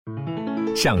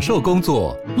享受工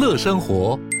作，乐生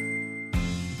活。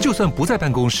就算不在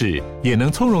办公室，也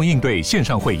能从容应对线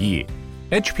上会议。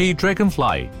HP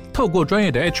Dragonfly 透过专业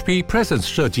的 HP Presence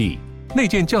设计，内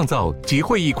建降噪及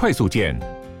会议快速键，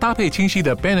搭配清晰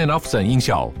的 Bang & Olufsen 音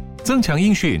效，增强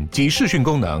音讯及视讯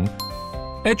功能。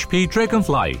HP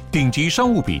Dragonfly 顶级商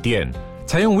务笔电，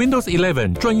采用 Windows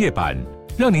 11专业版，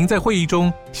让您在会议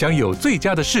中享有最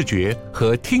佳的视觉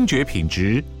和听觉品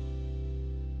质。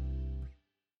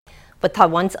With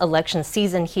Taiwan's election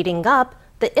season heating up,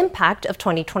 the impact of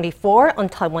 2024 on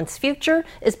Taiwan's future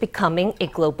is becoming a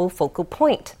global focal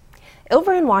point.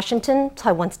 Over in Washington,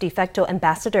 Taiwan's de facto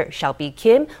ambassador Xiaobi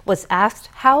Kim was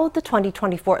asked how the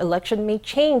 2024 election may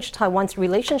change Taiwan's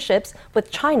relationships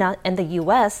with China and the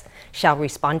U.S. Xiao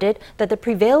responded that the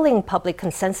prevailing public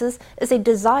consensus is a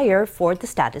desire for the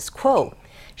status quo.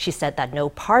 She said that no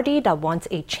party that wants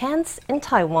a chance in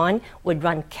Taiwan would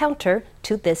run counter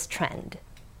to this trend.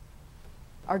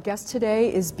 Our guest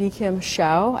today is Kim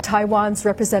Xiao, Taiwan's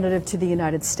representative to the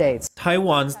United States.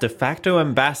 Taiwan's de facto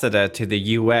ambassador to the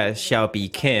U.S.,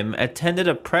 Xiaobi Kim, attended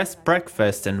a press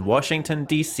breakfast in Washington,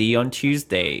 D.C. on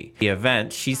Tuesday. The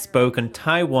event, she spoke on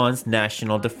Taiwan's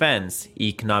national defense,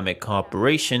 economic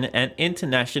cooperation, and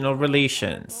international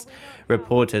relations.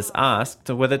 Reporters asked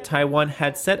whether Taiwan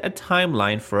had set a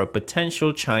timeline for a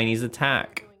potential Chinese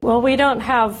attack. Well, we don't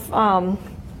have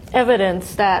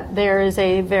evidence that there is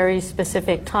a very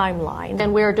specific timeline,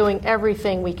 and we're doing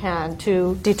everything we can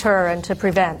to deter and to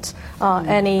prevent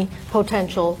any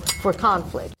potential for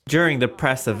conflict. During the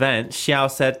press event,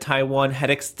 Xiao said Taiwan had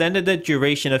extended the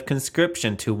duration of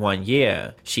conscription to 1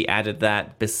 year. She added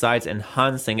that, besides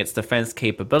enhancing its defense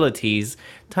capabilities,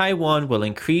 Taiwan will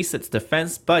increase its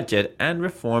defense budget and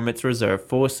reform its reserve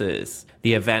forces.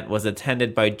 The event was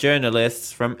attended by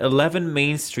journalists from 11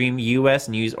 mainstream U.S.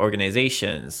 news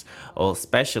organizations, all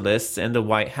specialists in the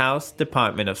White House,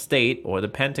 Department of State, or the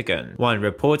Pentagon. One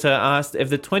reporter asked if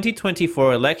the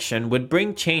 2024 election would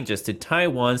bring changes to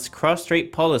Taiwan's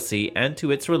cross-strait policy and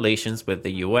to its relations with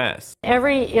the U.S.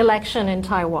 Every election in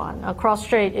Taiwan,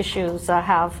 cross-strait issues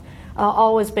have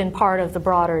always been part of the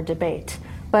broader debate.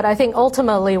 But I think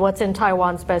ultimately what's in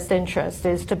Taiwan's best interest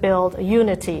is to build a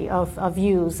unity of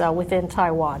views within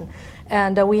Taiwan.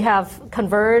 And we have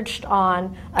converged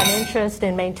on an interest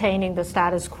in maintaining the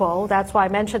status quo. That's why I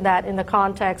mentioned that in the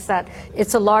context that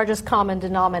it's the largest common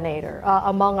denominator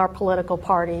among our political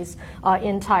parties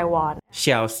in Taiwan.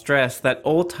 Xiao stressed that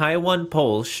all Taiwan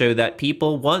polls show that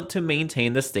people want to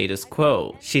maintain the status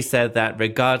quo. She said that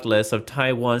regardless of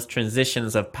Taiwan's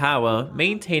transitions of power,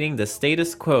 maintaining the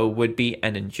status quo would be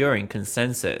an enduring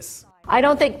consensus. I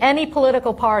don't think any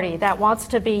political party that wants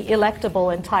to be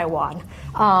electable in Taiwan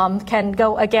can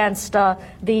go against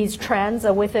these trends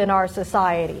within our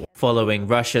society. Following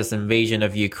Russia's invasion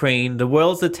of Ukraine, the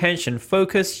world's attention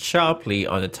focused sharply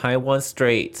on the Taiwan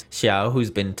Strait. Xiao, who's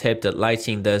been tipped at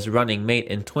lighting their running mate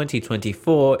in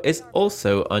 2024, is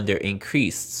also under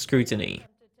increased scrutiny.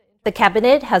 The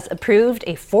cabinet has approved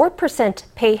a 4%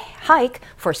 pay hike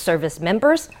for service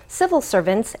members, civil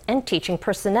servants, and teaching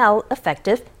personnel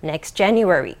effective next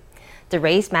January. The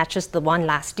raise matches the one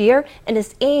last year and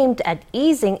is aimed at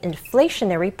easing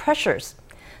inflationary pressures.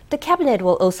 The cabinet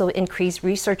will also increase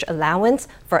research allowance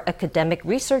for academic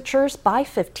researchers by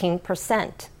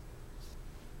 15%.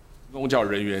 公教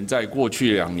人员在过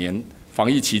去2年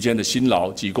防疫期间的辛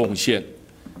劳及贡献，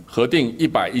核定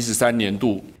113年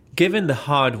度。 Given the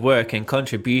hard work and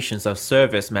contributions of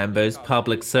service members,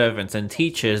 public servants, and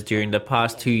teachers during the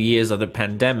past 2 years of the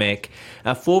pandemic,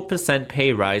 a 4%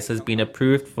 pay rise has been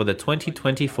approved for the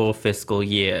 2024 fiscal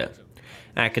year.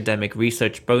 Academic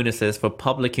research bonuses for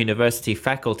public university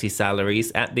faculty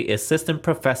salaries at the assistant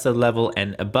professor level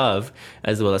and above,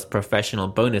 as well as professional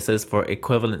bonuses for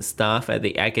equivalent staff at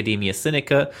the Academia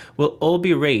Sinica, will all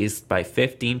be raised by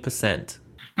 15%.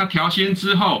 那调薪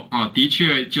之后的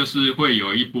确就是会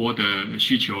有一波的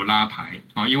需求拉抬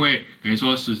因为等于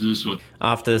说实质所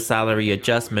After the salary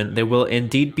adjustment, there will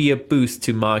indeed be a boost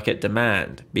to market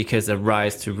demand because a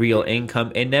rise to real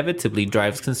income inevitably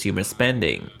drives consumer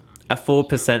spending. A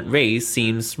 4% raise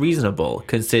seems reasonable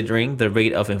considering the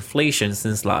rate of inflation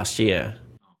since last year.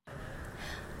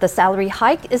 The salary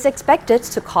hike is expected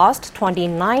to cost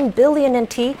 29 billion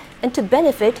NT and to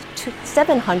benefit to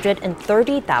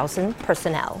 730,000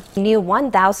 personnel. The new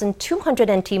 1,200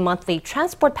 NT monthly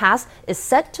transport pass is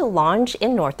set to launch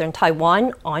in northern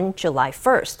Taiwan on July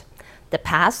 1st. The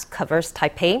pass covers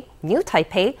Taipei, New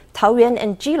Taipei, Taoyuan,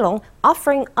 and Keelung,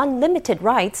 offering unlimited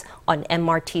rides on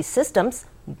MRT systems,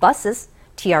 buses,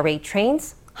 TRA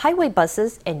trains, highway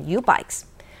buses, and U-bikes.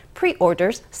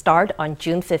 Pre-orders start on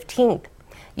June 15th.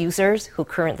 Users who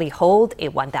currently hold a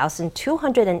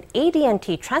 1,280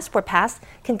 NT transport pass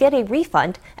can get a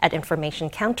refund at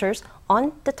information counters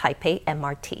on the Taipei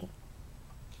MRT.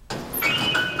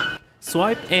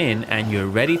 Swipe in and you're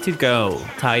ready to go.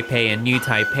 Taipei and New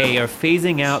Taipei are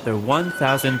phasing out their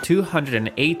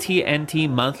 1,280 NT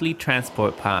monthly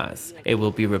transport pass. It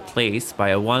will be replaced by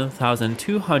a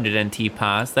 1,200 NT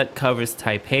pass that covers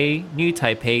Taipei, New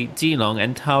Taipei, Keelung,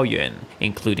 and Taoyuan,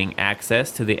 including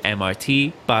access to the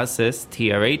MRT, buses,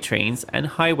 TRA trains, and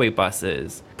highway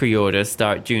buses. Pre-orders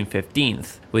start June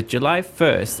 15th, with July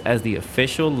 1st as the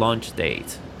official launch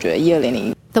date.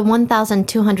 The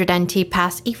 1,200 NT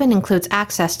pass even includes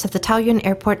access to the Taoyuan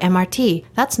Airport MRT.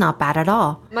 That's not bad at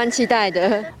all.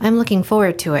 I'm looking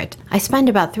forward to it. I spend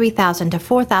about 3,000 to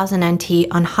 4,000 NT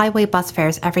on highway bus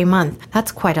fares every month.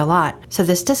 That's quite a lot. So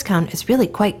this discount is really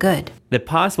quite good. The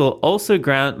pass will also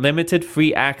grant limited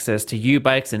free access to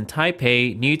U-Bikes in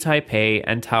Taipei, New Taipei,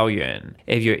 and Taoyuan.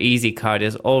 If your Easy card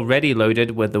is already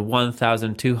loaded with the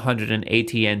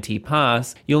 1,280 NT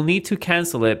pass, you'll need to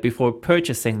cancel it before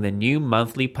purchasing the new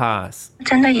monthly pass.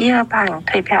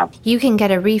 You can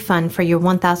get a refund for your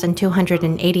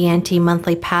 1,280 NT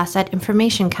monthly pass at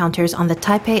information counters on the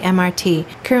Taipei MRT.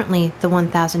 Currently, the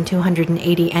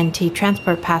 1,280 NT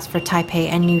transport pass for Taipei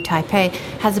and New Taipei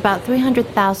has about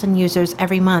 300,000 users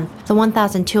every month. The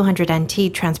 1,200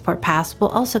 NT transport pass will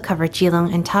also cover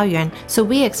Keelung and Taoyuan, so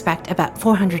we expect about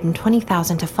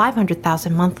 420,000 to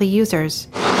 500,000 monthly users.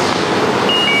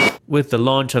 With the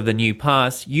launch of the new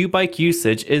pass, U-Bike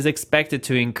usage is expected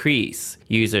to increase.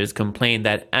 Users complain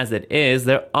that as it is,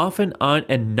 there often aren't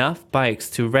enough bikes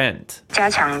to rent.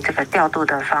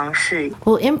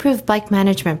 We'll improve bike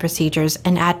management procedures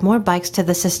and add more bikes to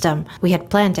the system. We had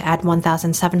planned to add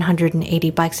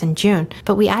 1,780 bikes in June,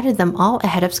 but we added them all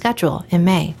ahead of schedule in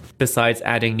May. Besides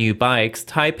adding new bikes,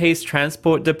 Taipei's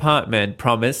transport department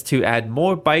promised to add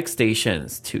more bike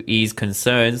stations to ease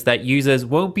concerns that users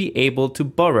won't be able to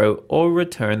borrow or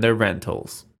return their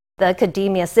rentals. The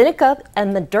Academia Sinica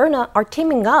and Moderna are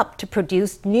teaming up to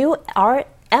produce new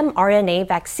mRNA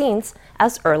vaccines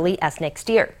as early as next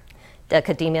year. The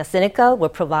Academia Sinica will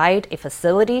provide a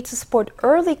facility to support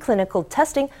early clinical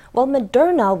testing, while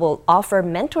Moderna will offer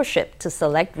mentorship to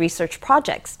select research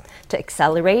projects to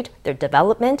accelerate their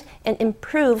development and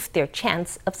improve their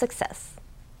chance of success.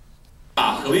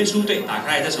 A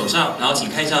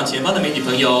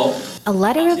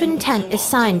letter of intent is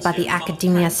signed by the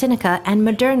Academia Sinica and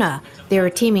Moderna. They are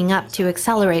teaming up to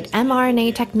accelerate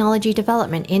mRNA technology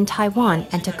development in Taiwan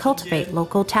and to cultivate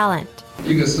local talent.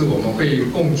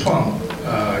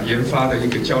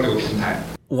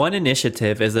 One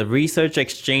initiative is a research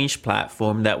exchange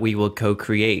platform that we will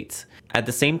co-create. At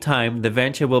the same time, the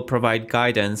venture will provide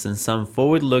guidance in some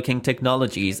forward-looking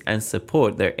technologies and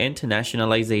support their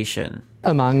internationalization.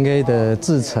 The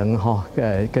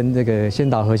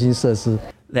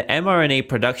mRNA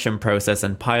production process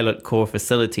and pilot core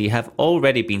facility have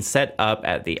already been set up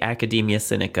at the Academia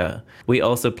Sinica. We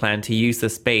also plan to use the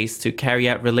space to carry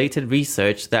out related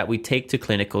research that we take to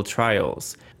clinical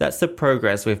trials. That's the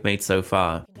progress we've made so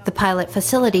far. The pilot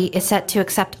facility is set to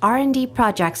accept R&D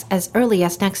projects as early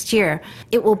as next year.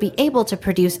 It will be able to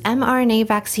produce mRNA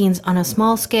vaccines on a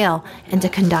small scale and to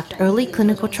conduct early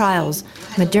clinical trials.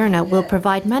 Moderna will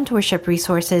provide mentorship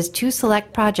resources to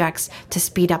select projects to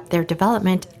speed up their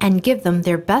development and give them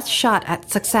their best shot at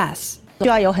success.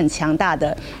 This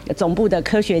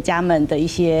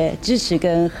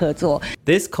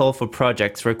call for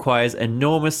projects requires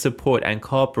enormous support and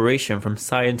cooperation from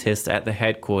scientists at the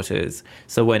headquarters.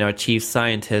 So when our chief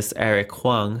scientist Eric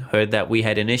Huang heard that we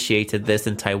had initiated this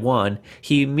in Taiwan,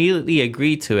 he immediately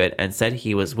agreed to it and said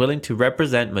he was willing to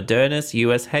represent Moderna's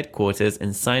US headquarters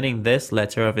in signing this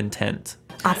letter of intent.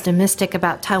 Optimistic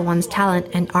about Taiwan's talent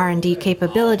and R&D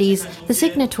capabilities, the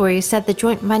signatories said the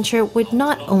joint venture would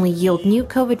not only yield new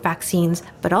COVID vaccines,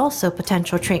 but also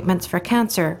potential treatments for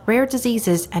cancer, rare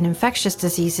diseases, and infectious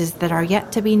diseases that are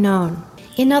yet to be known.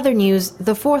 In other news,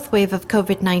 the fourth wave of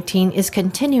COVID-19 is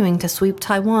continuing to sweep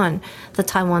Taiwan. The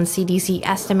Taiwan CDC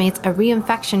estimates a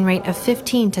reinfection rate of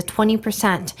 15 to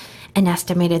 20%. An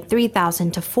estimated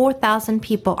 3,000 to 4,000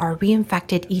 people are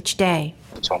reinfected each day.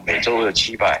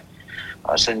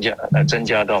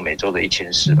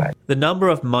 The number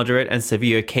of moderate and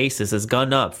severe cases has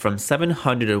gone up from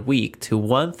 700 a week to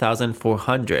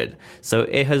 1,400, so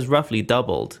it has roughly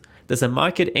doubled. there's a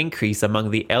marked increase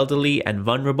among the elderly and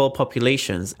vulnerable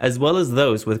populations, as well as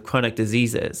those with chronic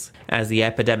diseases. As the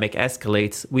epidemic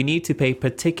escalates, we need to pay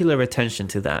particular attention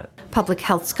to that. Public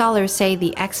health scholars say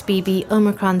the XBB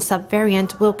Omicron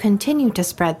subvariant will continue to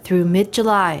spread through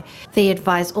mid-July. They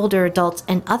advise older adults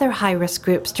and other high-risk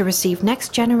groups to receive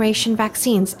next-generation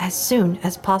vaccines as soon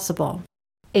as possible.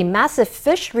 A massive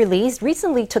fish release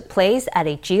recently took place at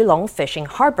a Keelung fishing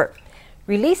harbor.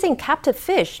 Releasing captive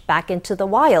fish back into the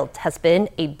wild has been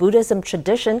a Buddhism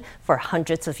tradition for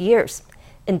hundreds of years.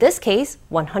 In this case,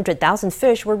 100,000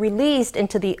 fish were released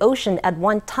into the ocean at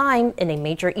one time in a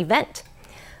major event.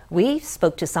 We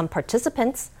spoke to some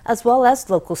participants, as well as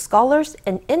local scholars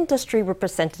and industry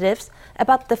representatives,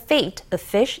 about the fate of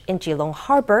fish in Keelung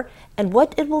Harbor and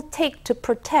what it will take to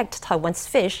protect Taiwan's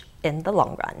fish in the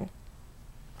long run.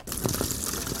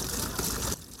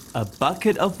 A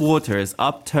bucket of water is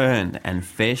upturned and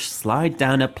fish slide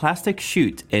down a plastic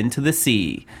chute into the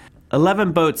sea.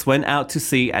 11 boats went out to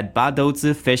sea at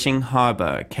Badouzi Fishing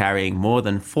Harbor, carrying more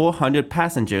than 400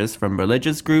 passengers from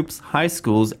religious groups, high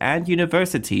schools, and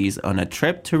universities on a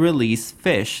trip to release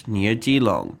fish near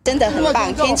Keelung.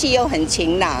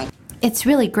 It's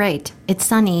really great. It's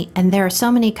sunny, and there are so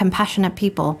many compassionate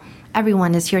people.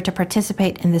 Everyone is here to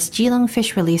participate in this Keelung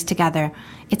fish release together.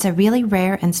 It's a really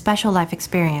rare and special life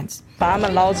experience.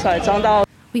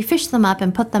 We fish them up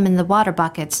and put them in the water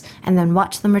buckets and then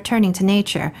watch them returning to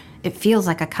nature. It feels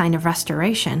like a kind of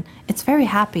restoration. It's very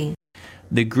happy.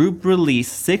 The group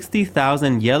released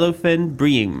 60,000 yellowfin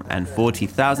bream and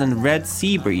 40,000 red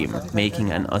sea bream,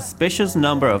 making an auspicious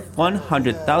number of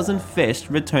 100,000 fish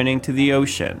returning to the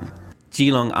ocean.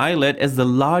 Keelung Islet is the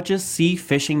largest sea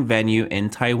fishing venue in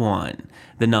Taiwan.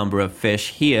 The number of fish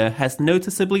here has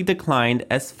noticeably declined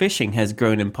as fishing has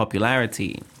grown in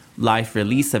popularity. Live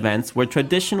release events were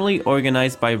traditionally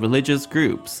organized by religious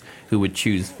groups who would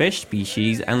choose fish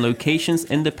species and locations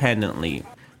independently.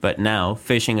 But now,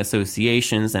 fishing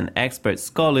associations and expert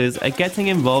scholars are getting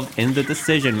involved in the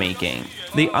decision-making.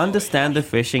 They understand the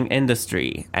fishing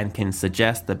industry and can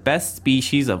suggest the best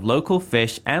species of local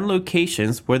fish and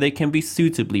locations where they can be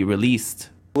suitably released.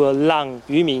 Apart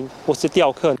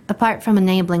from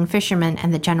enabling fishermen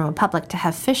and the general public to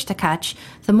have fish to catch,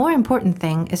 the more important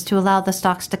thing is to allow the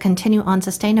stocks to continue on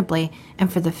sustainably and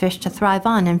for the fish to thrive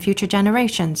on in future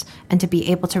generations and to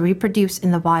be able to reproduce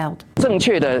in the wild.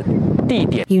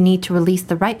 You need to release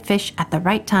the right fish at the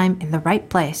right time in the right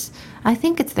place. I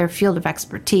think it's their field of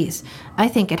expertise. I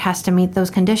think it has to meet those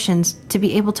conditions to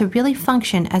be able to really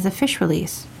function as a fish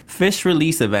release. Fish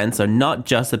release events are not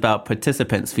just about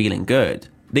participants feeling good.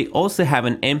 They also have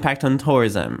an impact on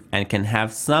tourism and can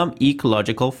have some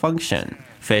ecological function.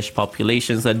 Fish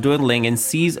populations are dwindling in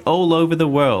seas all over the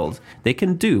world. They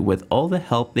can do with all the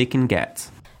help they can get.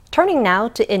 Turning now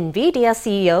to NVIDIA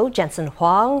CEO Jensen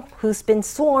Huang, who's been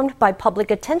swarmed by public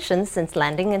attention since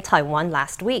landing in Taiwan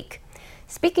last week.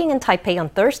 Speaking in Taipei on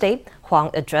Thursday,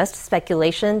 Huang addressed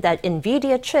speculation that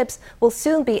NVIDIA chips will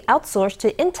soon be outsourced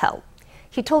to Intel.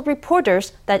 He told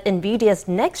reporters that NVIDIA's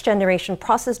next-generation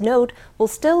process node will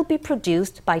still be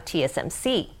produced by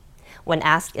TSMC. When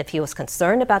asked if he was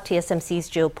concerned about TSMC's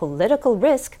geopolitical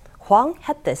risk, Huang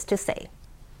had this to say.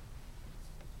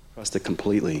 Trust it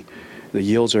completely. The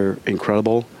yields are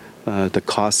incredible. The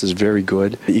cost is very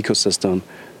good. The ecosystem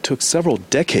took several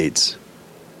decades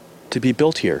to be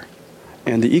built here.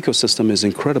 And the ecosystem is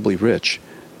incredibly rich.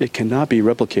 It cannot be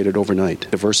replicated overnight.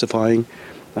 Diversifying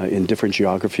in different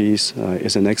geographies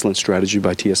is an excellent strategy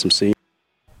by TSMC.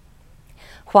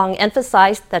 Huang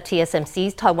emphasized that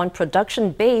TSMC's Taiwan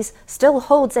production base still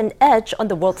holds an edge on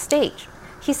the world stage.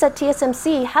 He said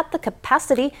TSMC had the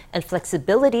capacity and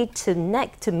flexibility to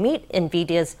meet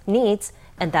NVIDIA's needs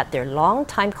and that their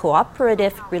long-time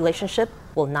cooperative relationship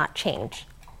will not change.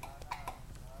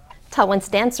 Taiwan's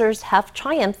dancers have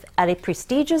triumphed at a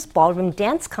prestigious ballroom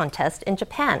dance contest in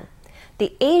Japan.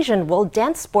 The Asian World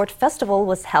Dance Sport Festival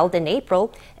was held in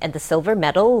April, and the silver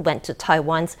medal went to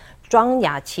Taiwan's Zhang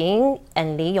Yaqing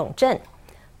and Li Yongzhen.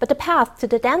 But the path to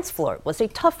the dance floor was a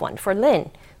tough one for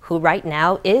Lin, who right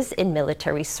now is in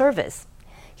military service.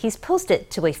 He's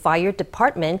posted to a fire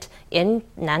department in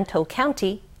Nantou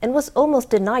County and was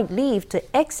almost denied leave to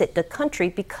exit the country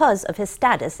because of his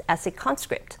status as a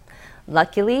conscript.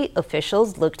 Luckily,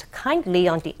 officials looked kindly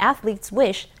on the athlete's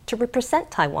wish to represent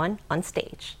Taiwan on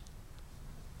stage.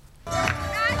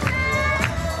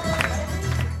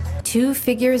 Two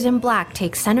figures in black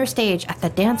take center stage at the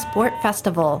Dance Sport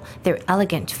Festival. Their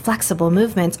elegant, flexible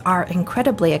movements are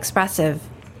incredibly expressive.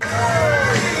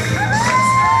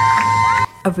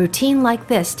 A routine like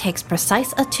this takes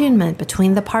precise attunement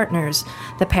between the partners.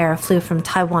 The pair flew from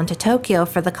Taiwan to Tokyo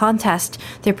for the contest,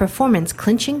 their performance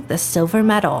clinching the silver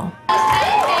medal.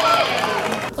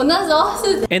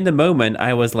 In the moment,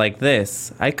 I was like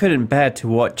this. I couldn't bear to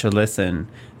watch or listen.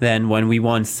 Then, when we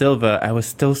won silver, I was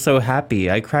still so happy.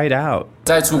 I cried out.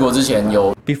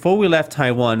 Before we left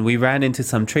Taiwan, we ran into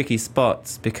some tricky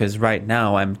spots because right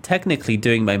now I'm technically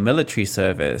doing my military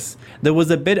service. There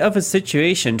was a bit of a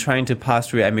situation trying to pass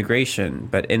through immigration,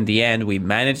 but in the end, we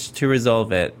managed to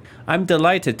resolve it. I'm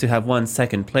delighted to have won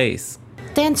second place.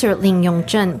 Dancer Lin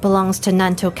Yongzhen belongs to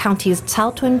Nantou County's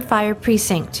Caotun Fire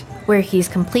Precinct, where he's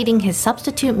completing his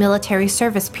substitute military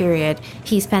service period.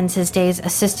 He spends his days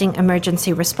assisting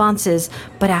emergency responses,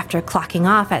 but after clocking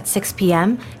off at 6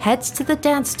 p.m., heads to the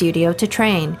dance studio to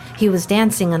train. He was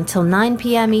dancing until 9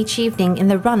 p.m. each evening in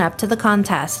the run-up to the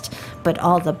contest. But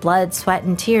all the blood, sweat,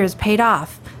 and tears paid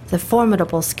off. The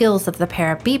formidable skills of the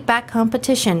pair beat back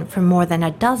competition from more than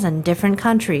a dozen different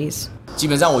countries.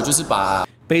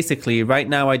 Basically, right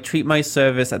now I treat my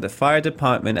service at the fire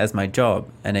department as my job,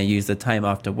 and I use the time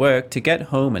after work to get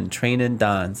home and train and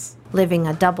dance. Living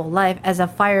a double life as a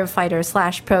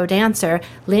firefighter/pro dancer,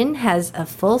 Lin has a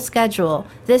full schedule.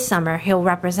 This summer, he'll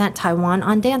represent Taiwan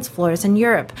on dance floors in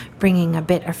Europe, bringing a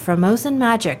bit of Formosan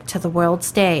magic to the world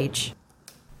stage.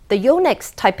 The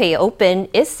Yonex Taipei Open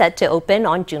is set to open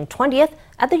on June 20th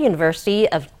at the University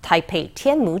of Taipei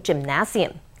Tianmu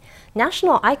Gymnasium.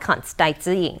 National icons Dai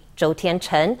Ziying, Zhou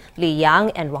Tianchen, Li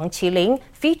Yang, and Wang Qiling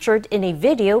featured in a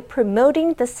video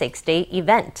promoting the 6-day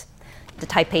event. The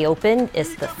Taipei Open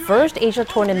is the first Asia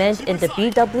tournament in the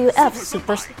BWF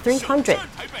Super 300.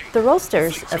 The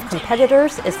rosters of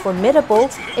competitors is formidable,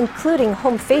 including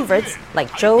home favorites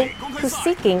like Zhou, who's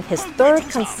seeking his third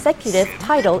consecutive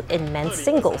title in men's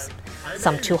singles.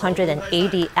 Some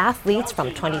 280 athletes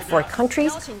from 24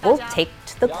 countries will take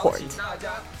to the court.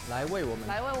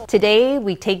 Today,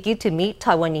 we take you to meet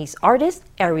Taiwanese artist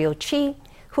Ariel Chi,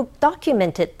 who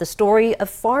documented the story of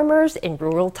farmers in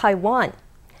rural Taiwan.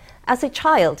 As a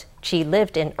child, Chi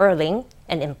lived in Erling,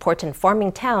 an important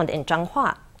farming town in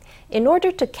Zhanghua. In order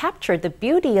to capture the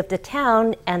beauty of the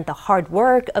town and the hard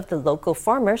work of the local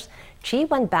farmers, Chi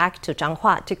went back to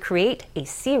Zhanghua to create a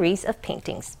series of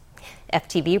paintings.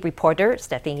 FTV reporter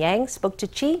Stephanie Yang spoke to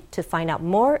Chi to find out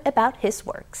more about his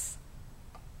works.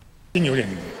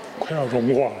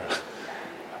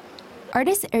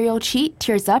 Artist Ariel Chi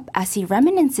tears up as he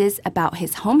reminisces about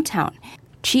his hometown.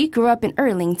 Chi grew up in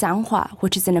Erling, Zhanghua,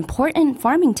 which is an important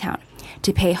farming town.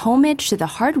 To pay homage to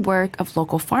the hard work of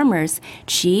local farmers,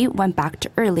 Chi went back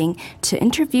to Erling to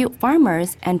interview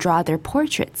farmers and draw their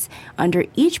portraits. Under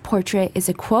each portrait is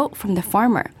a quote from the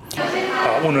farmer.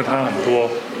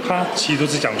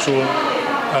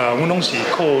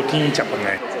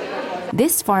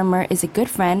 This farmer is a good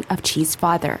friend of Chi's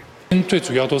father. The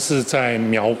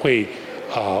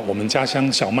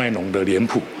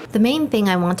main thing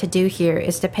I want to do here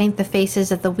is to paint the faces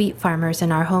of the wheat farmers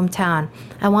in our hometown.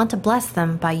 I want to bless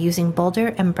them by using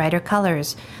bolder and brighter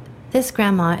colors. This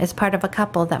grandma is part of a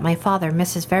couple that my father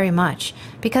misses very much,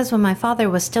 because when my father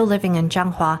was still living in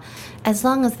Zhanghua, as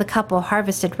long as the couple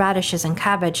harvested radishes and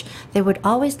cabbage, they would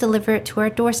always deliver it to our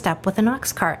doorstep with an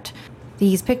ox cart.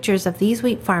 These pictures of these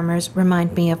wheat farmers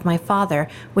remind me of my father,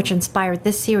 which inspired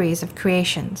this series of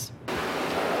creations.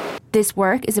 This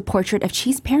work is a portrait of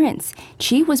Chi's parents.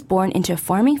 Chi was born into a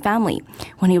farming family.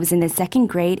 When he was in the 2nd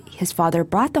grade, his father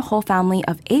brought the whole family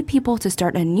of 8 people to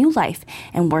start a new life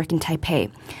and work in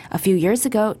Taipei. A few years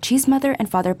ago, Chi's mother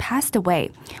and father passed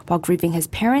away. While grieving his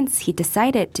parents, he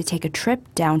decided to take a trip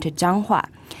down to Zhanghua.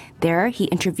 There, he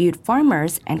interviewed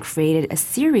farmers and created a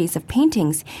series of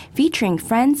paintings featuring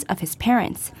friends of his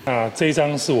parents.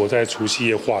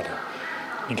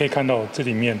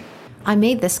 I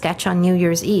made this sketch on New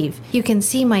Year's Eve. You can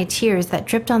see my tears that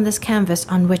dripped on this canvas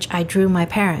on which I drew my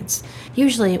parents.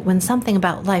 Usually, when something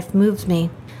about life moves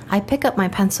me, I pick up my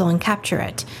pencil and capture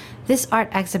it. This art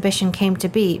exhibition came to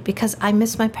be because I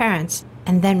miss my parents.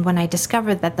 And then when I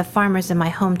discovered that the farmers in my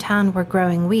hometown were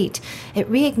growing wheat, it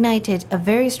reignited a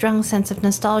very strong sense of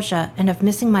nostalgia and of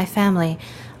missing my family.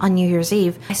 On New Year's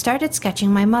Eve, I started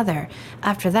sketching my mother.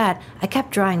 After that, I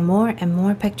kept drawing more and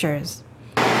more pictures.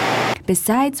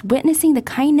 Besides witnessing the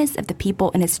kindness of the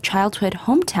people in his childhood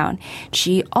hometown,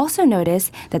 Chi also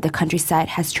noticed that the countryside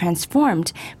has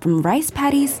transformed from rice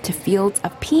paddies to fields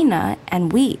of peanut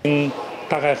and wheat.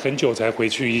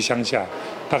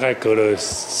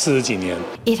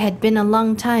 It had been a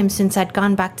long time since I'd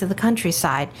gone back to the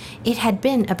countryside. It had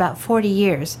been about 40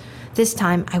 years. This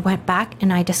time I went back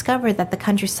and I discovered that the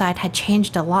countryside had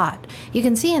changed a lot. You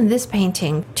can see in this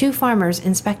painting 2 farmers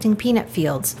inspecting peanut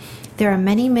fields. There are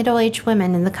many middle-aged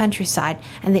women in the countryside,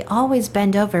 and they always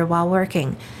bend over while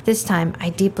working. This time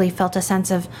I deeply felt a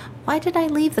sense of, why did I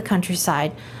leave the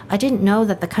countryside? I didn't know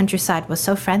that the countryside was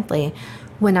so friendly.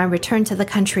 When I returned to the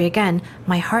country again,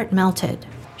 my heart melted.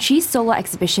 Xi's solo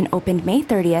exhibition opened May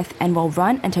 30th and will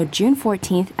run until June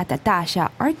 14th at the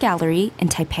Daxia Art Gallery in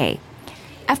Taipei.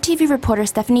 FTV reporter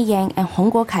Stephanie Yang and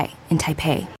Hong Guokai in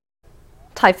Taipei.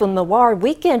 Typhoon Mawar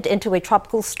weakened into a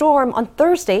tropical storm on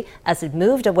Thursday as it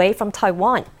moved away from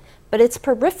Taiwan. But its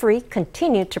periphery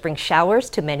continued to bring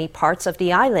showers to many parts of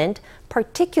the island,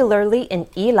 particularly in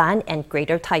Yilan and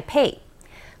Greater Taipei.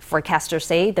 Forecasters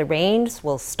say the rains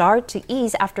will start to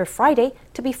ease after Friday,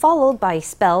 to be followed by a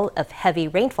spell of heavy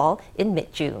rainfall in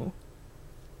mid-June.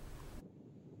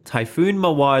 Typhoon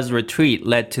Mawar's retreat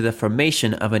led to the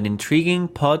formation of an intriguing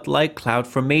pod-like cloud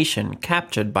formation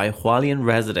captured by Hualien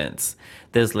residents.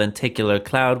 This lenticular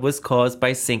cloud was caused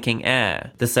by sinking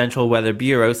air. The Central Weather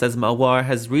Bureau says Mawar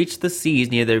has reached the seas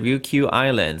near the Ryukyu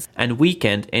Islands and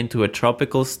weakened into a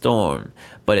tropical storm,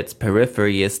 but its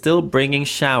periphery is still bringing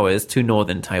showers to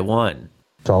northern Taiwan.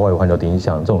 The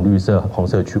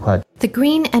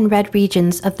green and red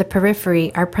regions of the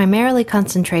periphery are primarily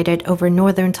concentrated over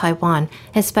northern Taiwan,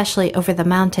 especially over the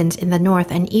mountains in the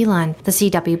north and Yilan. The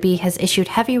CWB has issued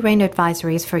heavy rain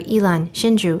advisories for Yilan,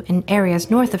 Hsinchu, and areas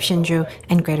north of Hsinchu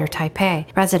and Greater Taipei.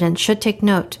 Residents should take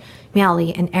note.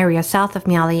 Miaoli and areas south of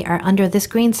Miaoli are under this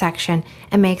green section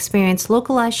and may experience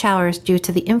localized showers due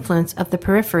to the influence of the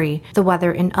periphery. The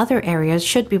weather in other areas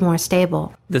should be more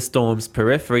stable. The storm's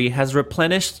periphery has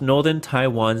replenished northern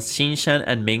Taiwan's Xinshan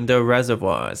and Mingde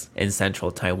reservoirs. In central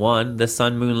Taiwan, the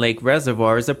Sun Moon Lake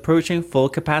Reservoir is approaching full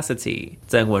capacity.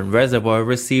 Zhengwen Reservoir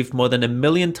received more than 1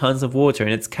 million tons of water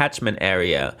in its catchment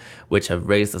area, which have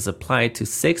raised the supply to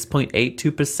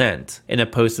 6.82%. In a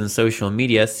post on social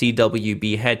media,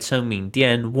 CWB head Chen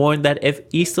Mingdian warned that if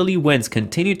easterly winds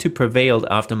continue to prevail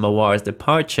after Mawar's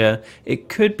departure, it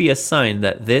could be a sign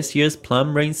that this year's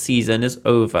plum rain season is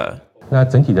over.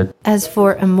 As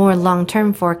for a more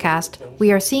long-term forecast,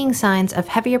 we are seeing signs of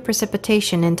heavier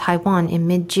precipitation in Taiwan in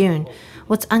mid-June.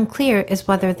 What's unclear is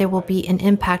whether there will be an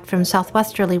impact from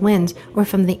southwesterly winds or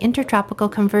from the intertropical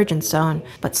convergence zone.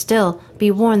 But still,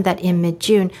 be warned that in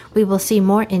mid-June, we will see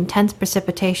more intense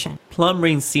precipitation. Plum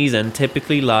rain season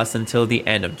typically lasts until the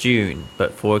end of June,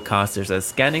 but forecasters are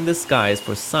scanning the skies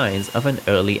for signs of an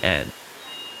early end.